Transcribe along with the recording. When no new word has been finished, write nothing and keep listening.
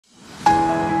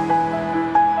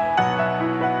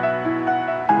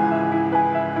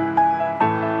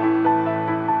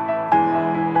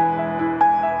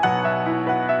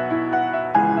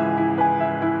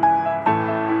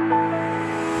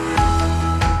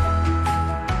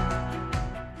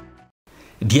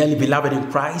Dearly beloved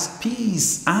in Christ,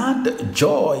 peace and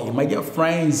joy. My dear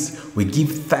friends, we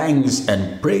give thanks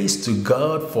and praise to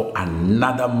God for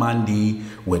another Monday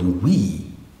when we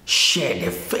share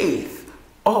the faith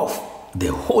of the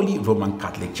Holy Roman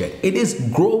Catholic Church. It is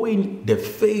Growing the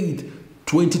Faith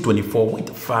 2024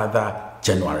 with Father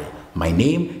January. My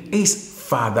name is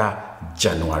Father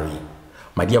January.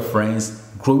 My dear friends,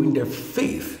 Growing the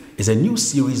Faith is a new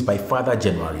series by Father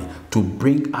January to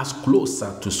bring us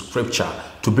closer to Scripture,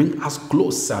 to bring us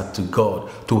closer to God,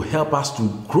 to help us to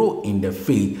grow in the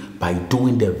faith by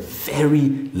doing the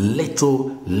very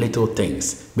little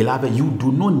things. Beloved, you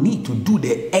do not need to do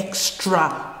the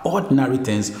extraordinary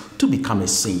things to become a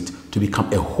saint, to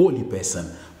become a holy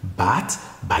person. But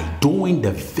by doing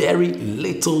the very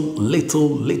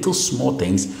little small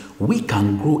things, we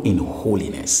can grow in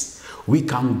holiness. We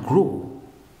can grow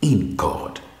in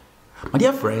God. My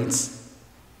dear friends,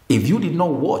 if you did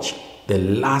not watch the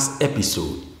last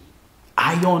episode,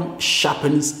 Iron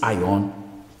Sharpens Iron,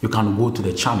 you can go to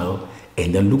the channel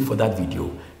and then look for that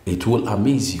video. It will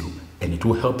amaze you and it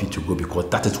will help you to grow, because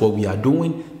that is what we are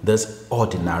doing this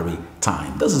ordinary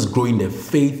time. This is Growing the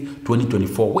Faith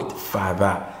 2024 with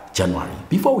Father January.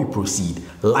 Before we proceed,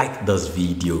 like this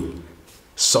video.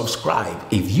 Subscribe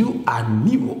if you are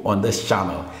new on this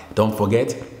channel. Don't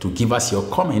forget to give us your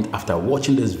comment after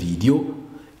watching this video,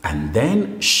 and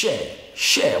then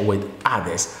share with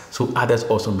others so others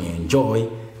also may enjoy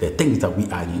the things that we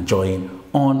are enjoying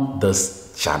on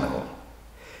this channel.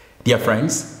 Dear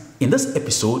friends, in this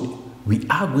episode we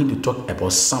are going to talk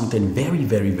about something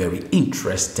very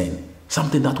interesting,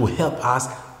 something that will help us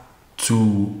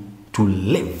to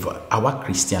live our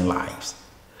Christian lives.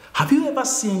 Have you ever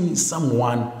seen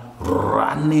someone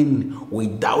running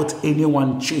without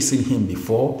anyone chasing him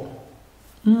before?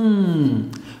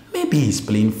 Maybe he's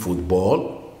playing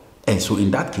football, and so in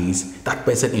that case, that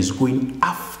person is going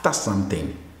after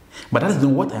something. But that is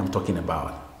not what I am talking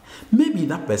about. Maybe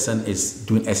that person is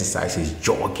doing exercise, he's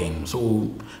jogging,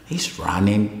 so he's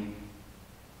running.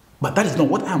 But that is not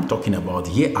what I am talking about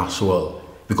here as well.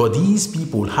 Because these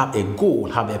people have a goal,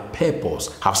 have a purpose,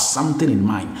 have something in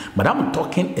mind. But I'm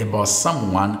talking about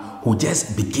someone who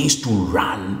just begins to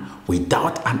run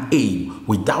without an aim,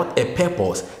 without a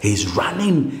purpose. He's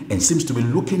running and seems to be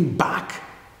looking back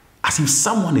as if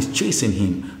someone is chasing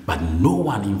him, but no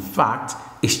one, in fact,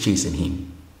 is chasing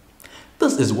him.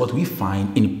 This is what we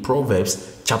find in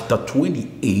Proverbs chapter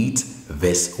 28,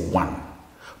 verse 1.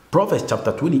 Proverbs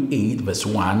chapter 28, verse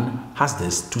 1 has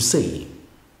this to say: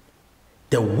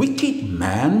 "The wicked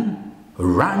man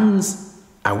runs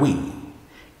away,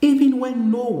 even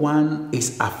when no one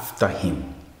is after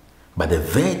him. But the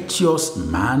virtuous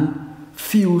man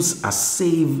feels as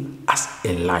safe as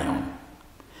a lion."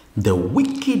 The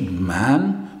wicked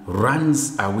man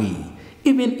runs away,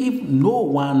 even if no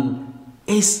one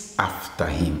is after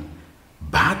him.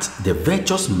 But the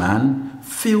virtuous man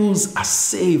feels as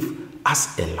safe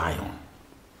as a lion.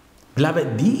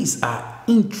 Beloved, these are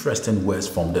interesting words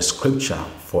from the Scripture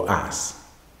for us.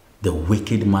 The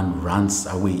wicked man runs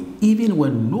away even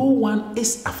when no one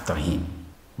is after him,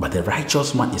 but the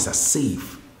righteous man is as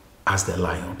safe as the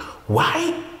lion.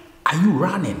 Why are you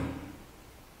running?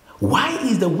 Why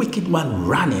is the wicked man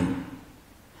running?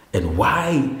 And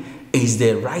why is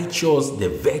the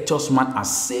virtuous man as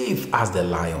safe as the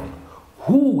lion?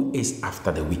 Who is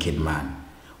after the wicked man?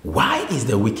 Why is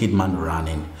the wicked man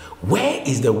running? Where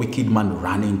is the wicked man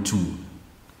running to?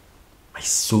 By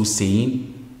so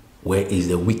saying, where is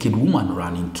the wicked woman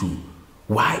running to?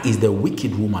 Why is the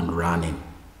wicked woman running?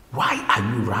 Why are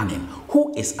you running?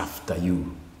 Who is after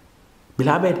you?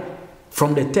 Beloved,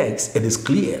 from the text, it is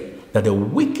clear that the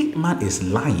wicked man is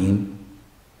lying,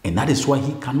 and that is why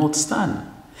he cannot stand.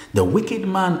 The wicked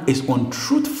man is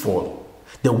untruthful.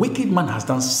 The wicked man has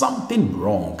done something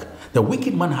wrong. The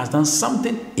wicked man has done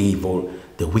something evil.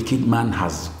 The wicked man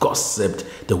has gossiped.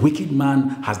 The wicked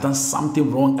man has done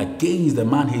something wrong against the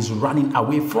man he's running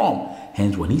away from.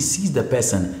 Hence, when he sees the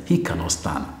person, he cannot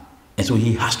stand. And so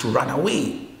he has to run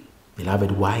away.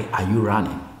 Beloved, why are you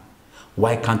running?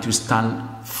 Why can't you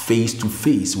stand face to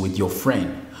face with your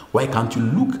friend? Why can't you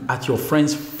look at your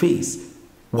friend's face?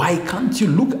 Why can't you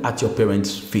look at your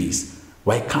parents' face?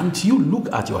 Why can't you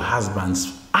look at your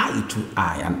husband's eye to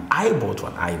eye, an eyeball to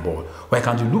an eyeball? Why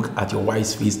can't you look at your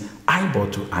wife's face, eyeball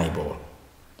to eyeball?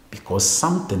 Because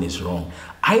something is wrong.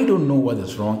 I don't know what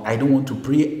is wrong. I don't want to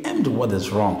preempt what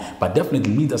is wrong, but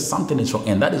definitely means that something is wrong,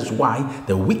 and that is why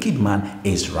the wicked man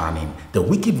is running. The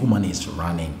wicked woman is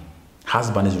running.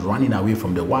 Husband is running away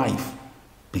from the wife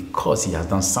because he has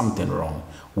done something wrong.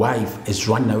 Wife is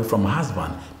running away from her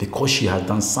husband because she has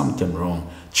done something wrong.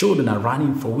 Children are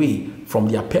running away from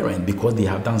their parent because they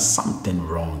have done something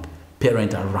wrong.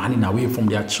 Parents are running away from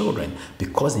their children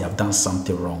because they have done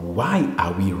something wrong. Why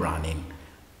are we running?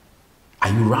 Are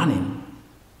you running?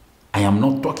 I am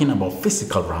not talking about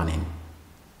physical running,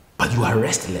 but you are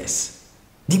restless.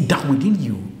 Deep down within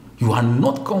you, you are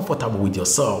not comfortable with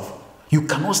yourself. You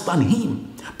cannot stand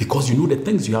him because you know the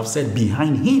things you have said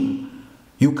behind him.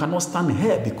 You cannot stand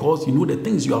her because you know the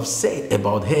things you have said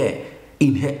about her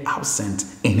in her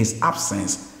absence, in his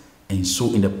absence. And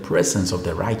so in the presence of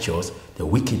the righteous, the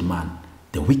wicked man,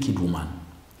 the wicked woman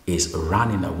is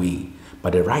running away.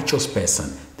 But the righteous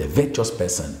person, the virtuous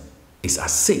person, is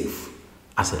as safe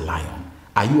as a lion.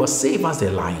 Are you as safe as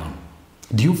a lion?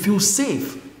 Do you feel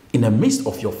safe in the midst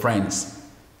of your friends?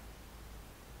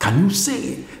 Can you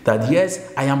say that,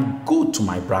 yes, I am good to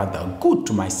my brother, good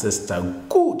to my sister,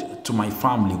 good to my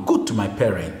family, good to my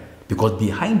parent, because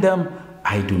behind them,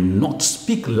 I do not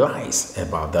speak lies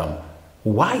about them?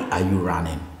 Why are you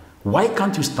running? Why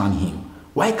can't you stand him?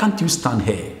 Why can't you stand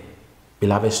her?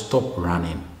 Beloved, stop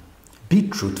running. Be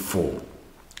truthful.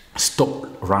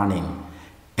 Stop running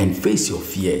and face your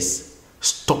fears.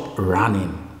 Stop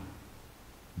running.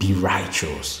 Be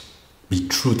righteous. Be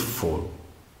truthful.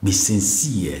 Be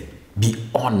sincere. Be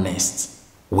honest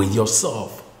with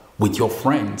yourself, with your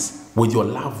friends, with your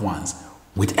loved ones,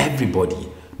 with everybody.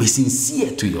 Be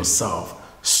sincere to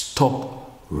yourself.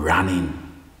 Stop running.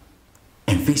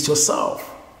 And face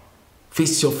yourself.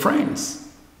 Face your friends.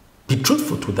 Be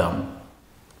truthful to them.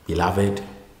 Beloved,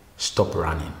 stop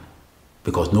running.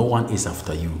 Because no one is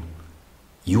after you.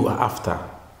 You are after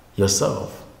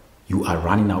yourself. You are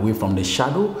running away from the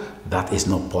shadow. That is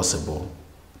not possible.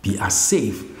 Be as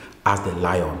safe as the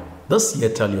lion. This year,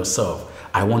 tell yourself,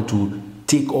 I want to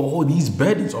take all these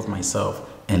burdens of myself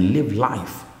and live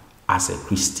life as a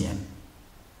Christian.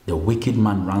 The wicked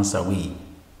man runs away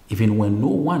even when no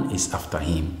one is after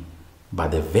him.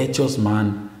 But the virtuous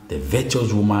man, the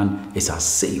virtuous woman is as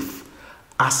safe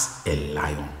as a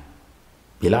lion.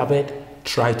 Beloved,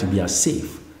 try to be as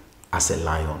safe as a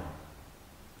lion.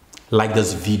 Like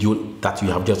this video that you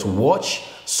have just watched,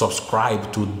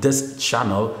 subscribe to this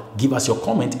channel, give us your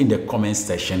comment in the comment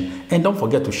section, and don't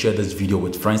forget to share this video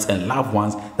with friends and loved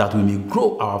ones that we may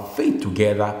grow our faith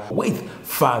together with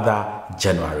Father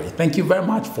January. Thank you very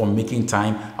much for making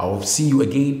time. I will see you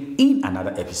again in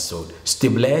another episode. Stay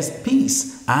blessed,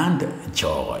 peace, and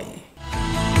joy.